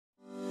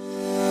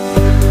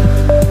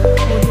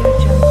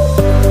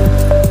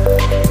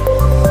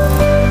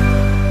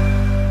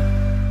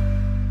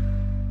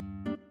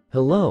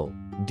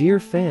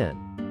Dear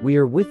fan, we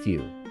are with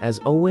you, as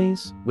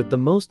always, with the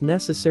most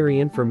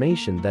necessary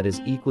information that is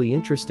equally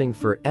interesting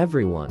for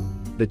everyone,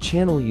 the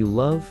channel you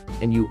love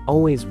and you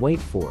always wait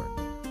for.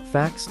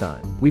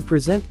 factstime. We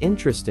present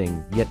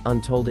interesting yet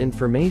untold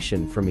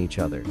information from each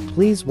other.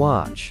 Please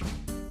watch.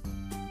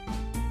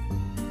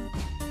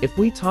 If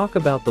we talk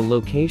about the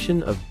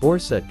location of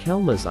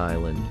BarsaKelmes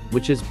Island,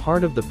 which is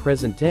part of the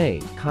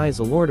present-day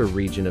Kazakhstan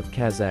region of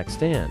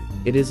Kazakhstan,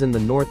 it is in the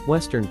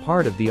northwestern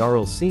part of the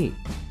Aral Sea,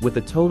 with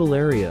a total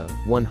area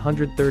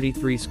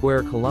 133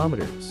 square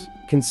kilometers.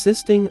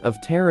 Consisting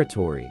of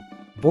territory,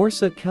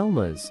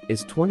 BarsaKelmes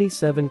is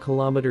 27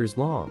 kilometers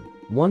long,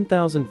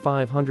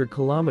 1,500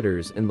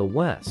 kilometers in the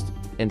west,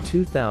 and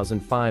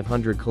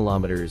 2,500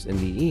 kilometers in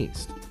the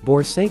east.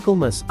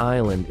 BarsaKelmes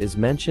Island is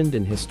mentioned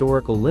in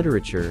historical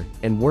literature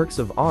and works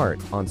of art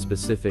on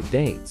specific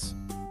dates.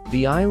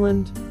 The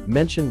island,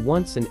 mentioned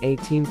once in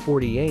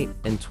 1848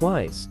 and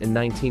twice in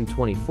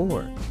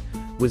 1924,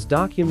 was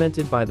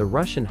documented by the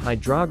Russian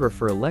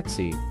hydrographer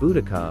Alexei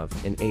Budakov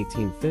in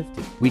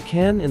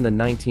 1850. In the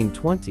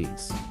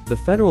 1920s, the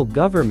federal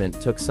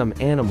government took some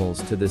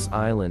animals to this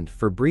island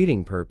for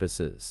breeding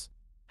purposes.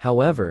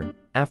 However,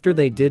 after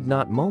they did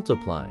not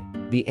multiply,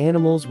 the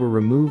animals were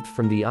removed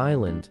from the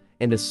island,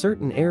 and a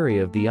certain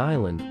area of the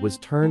island was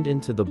turned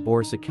into the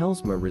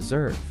BarsaKelmes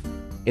Reserve.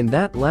 In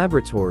that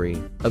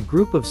laboratory, a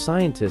group of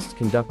scientists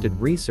conducted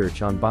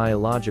research on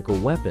biological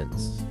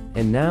weapons,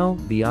 and now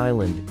the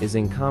island is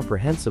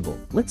incomprehensible.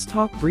 Let's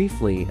talk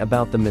briefly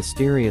about the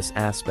mysterious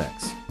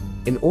aspects.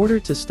 In order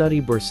to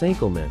study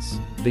BarsaKelmes,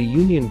 the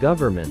Union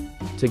government,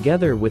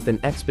 together with an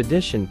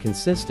expedition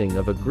consisting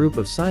of a group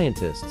of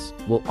scientists,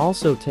 will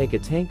also take a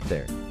tank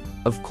there.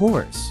 Of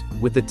course,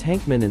 with the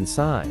tankman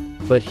inside.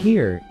 But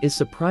here is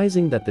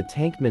surprising that the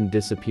tankman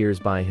disappears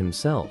by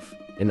himself.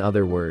 In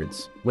other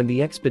words, when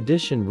the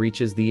expedition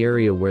reaches the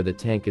area where the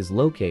tank is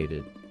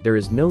located, there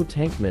is no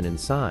tankman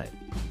inside.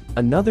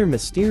 Another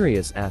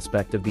mysterious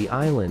aspect of the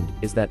island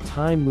is that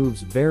time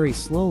moves very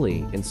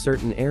slowly in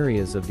certain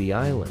areas of the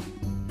island.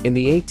 In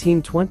the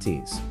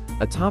 1820s,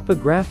 a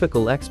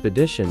topographical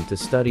expedition to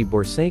study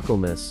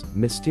BarsaKelmes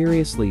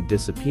mysteriously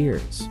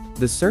disappears.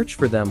 The search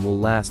for them will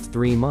last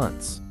 3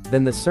 months.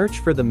 Then the search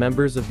for the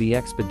members of the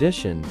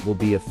expedition will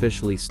be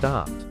officially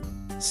stopped.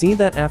 See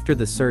that after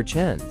the search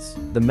ends,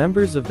 the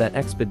members of that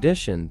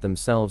expedition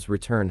themselves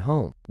return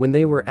home. When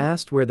they were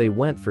asked where they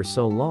went for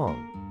so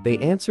long, they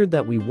answered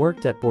that we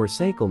worked at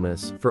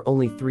BarsaKelmes for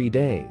only 3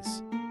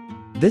 days.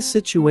 This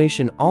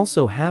situation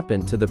also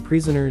happened to the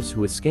prisoners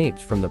who escaped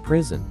from the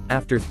prison.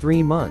 After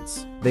 3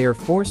 months, they are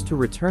forced to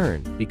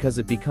return because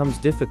it becomes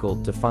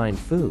difficult to find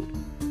food.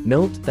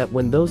 Note that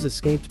when those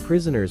escaped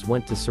prisoners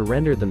went to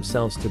surrender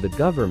themselves to the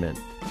government,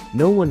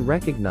 no one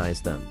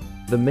recognized them.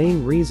 The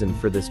main reason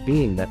for this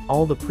being that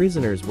all the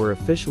prisoners were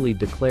officially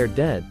declared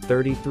dead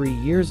 33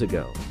 years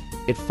ago.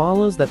 It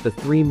follows that the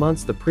 3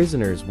 months the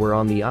prisoners were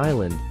on the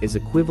island is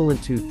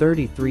equivalent to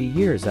 33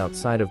 years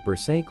outside of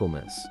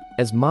BarsaKelmes.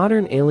 As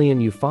modern alien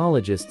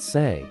ufologists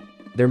say,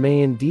 there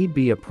may indeed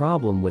be a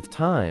problem with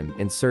time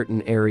in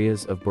certain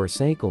areas of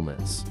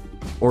BarsaKelmes.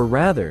 Or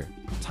rather,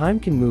 time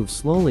can move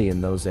slowly in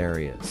those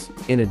areas.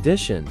 In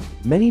addition,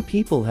 many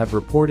people have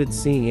reported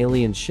seeing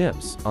alien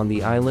ships on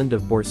the island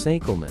of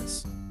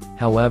BarsaKelmes.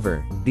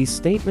 However, these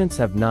statements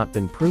have not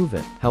been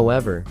proven.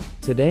 However,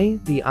 today,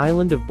 the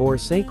island of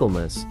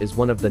BarsaKelmes is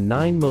one of the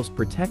 9 most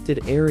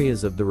protected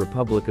areas of the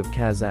Republic of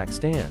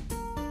Kazakhstan.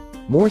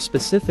 More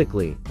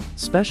specifically,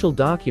 special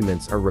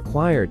documents are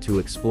required to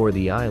explore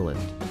the island,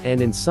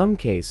 and in some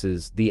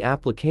cases, the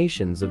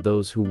applications of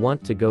those who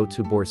want to go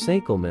to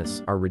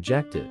BarsaKelmes are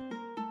rejected.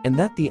 And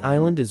that the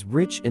island is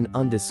rich in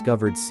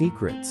undiscovered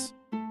secrets.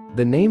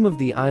 The name of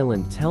the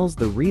island tells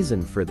the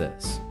reason for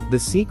this. The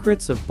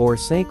secrets of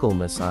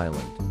BarsaKelmes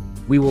Island.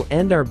 We will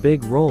end our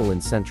big role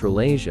in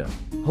Central Asia,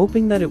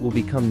 hoping that it will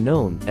become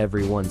known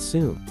everyone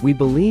soon. We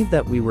believe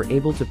that we were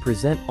able to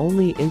present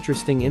only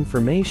interesting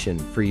information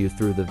for you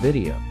through the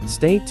video.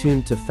 Stay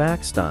tuned to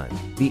factstime.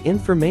 The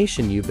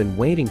information you've been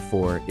waiting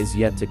for is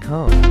yet to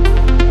come.